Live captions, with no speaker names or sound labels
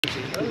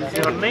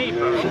your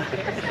neighbor.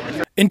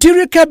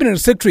 Interior Cabinet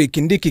Secretary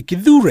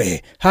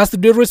Kindiki has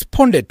today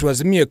responded to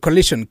Azimio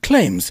coalition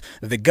claims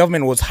that the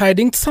government was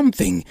hiding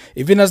something,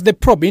 even as the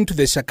probe into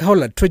the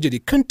Shakahola tragedy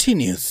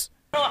continues.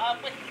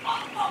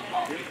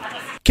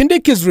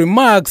 Kindiki's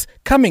remarks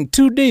coming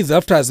 2 days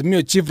after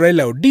Azimio Chief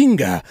Raila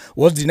Odinga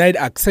was denied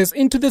access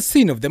into the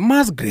scene of the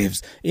mass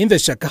graves in the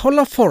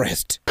Shakahola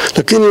forest.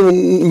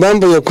 Lakini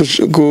mambo ya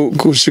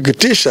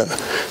kusikitisha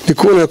ni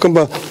kuona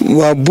kwamba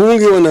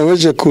wabunge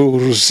wanaweza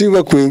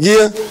kuruhusiwa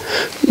kuingia,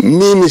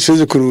 mimi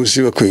siwezi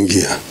kuruhusiwa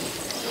kuingia.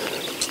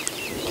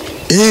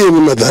 Hii ni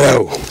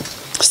madharau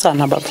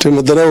sana baba. Ni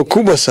madharau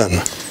kubwa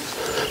sana.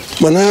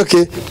 Maana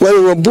yake wale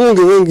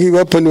wabunge wengi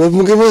hapa ni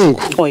wabunge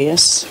wangu. Oh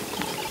yes.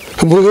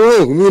 Wabunge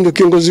wangu, mimi ndio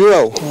kiongozi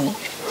wao.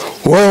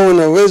 Wao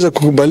wanaweza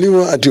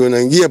kukubaliwa ati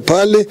wanaingia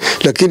pale,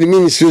 lakini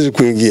mimi siwezi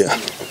kuingia.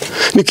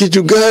 Ni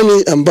kitu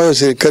gani ambayo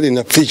serikali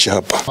inaficha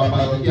hapa?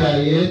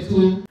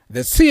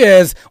 The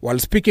CS, while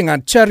speaking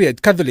at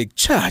Chariot Catholic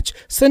Church,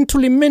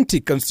 Central Imenti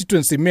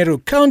constituency, Meru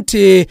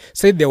County,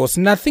 said there was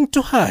nothing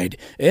to hide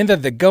and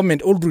that the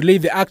government would relay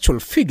the actual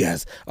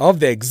figures of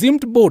the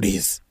exhumed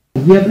bodies.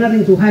 We have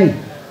nothing to hide,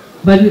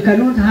 but we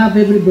cannot have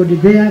everybody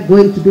there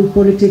going to do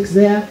politics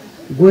there,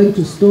 going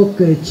to stock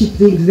cheap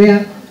things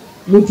there.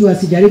 Mtu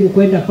asijaribu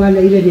kwenda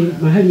pale, ile ni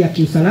mahali ya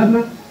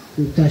kiusalama,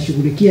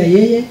 tutashughulikia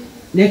yeye.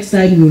 Next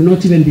time we will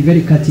not even be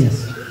very courteous.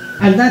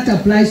 And that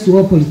applies to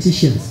all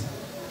politicians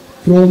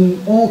from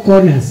all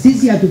corners.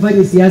 Sisi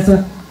hatufanyi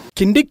siasa.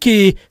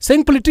 Kindiki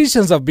saying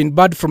politicians have been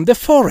barred from the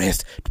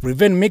forest to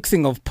prevent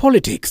mixing of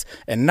politics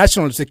and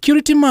national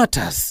security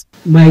matters.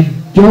 My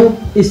job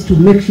is to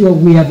make sure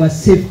we have a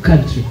safe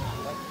country.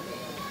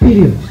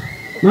 Period.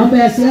 Mambo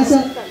ya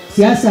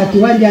siasa,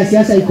 kiwanja ya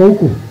siasa iko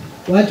huko.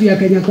 Watu ya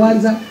Kenya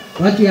Kwanza,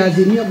 watu ya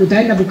Azimio,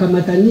 mtaenda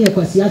mkamatania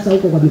kwa siasa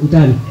huko kwa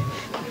mikutano.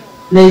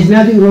 There is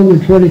nothing wrong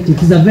with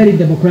politics. It's a very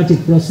democratic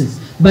process.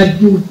 But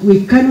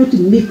we cannot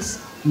mix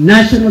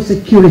national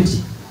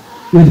security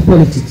with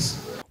politics.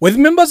 With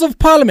members of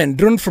parliament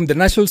drawn from the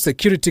National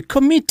Security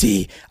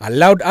Committee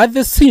allowed at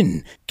the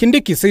scene,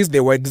 Kindiki says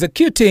they were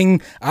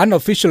executing an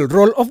official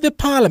role of the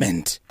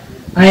parliament.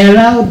 I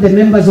allowed the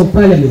members of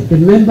parliament, the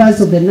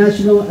members of the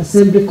National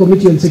Assembly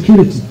Committee on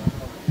Security,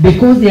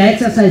 because they are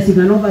exercising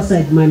an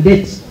oversight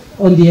mandate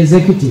on the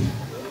executive,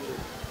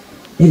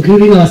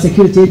 including our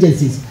security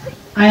agencies.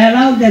 I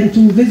allowed them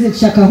to visit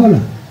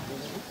Shakahola.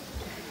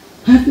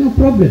 I have no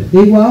problem.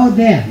 They were all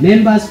there.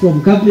 Members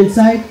from government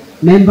side,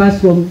 members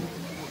from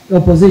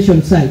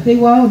opposition side. They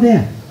were all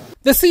there.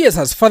 The CS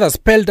has further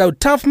spelled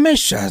out tough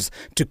measures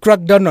to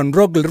crack down on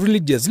rogue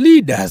religious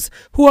leaders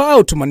who are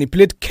out to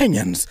manipulate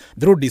Kenyans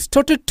through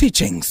distorted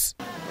teachings.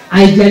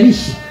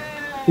 Haijalishi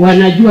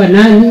wanajua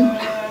nani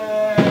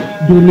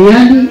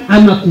duniani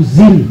ama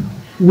kuzimu.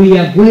 We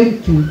are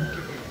going to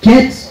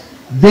get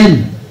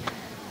them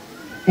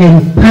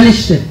and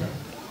punish them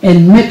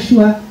and make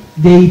sure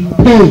they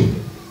pay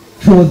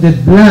for the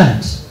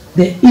blood,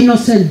 the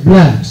innocent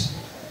blood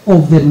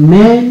of the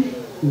men,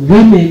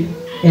 women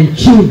and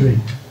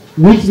children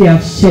which they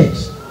have shed,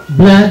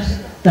 blood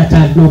that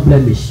had no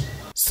blemish.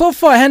 So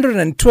far,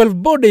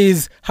 112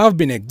 bodies have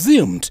been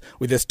exhumed,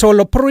 with a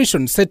stall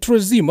operation set to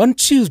resume on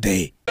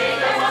Tuesday.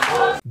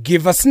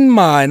 Giverson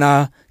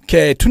Minor,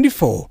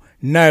 K24,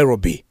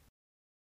 Nairobi.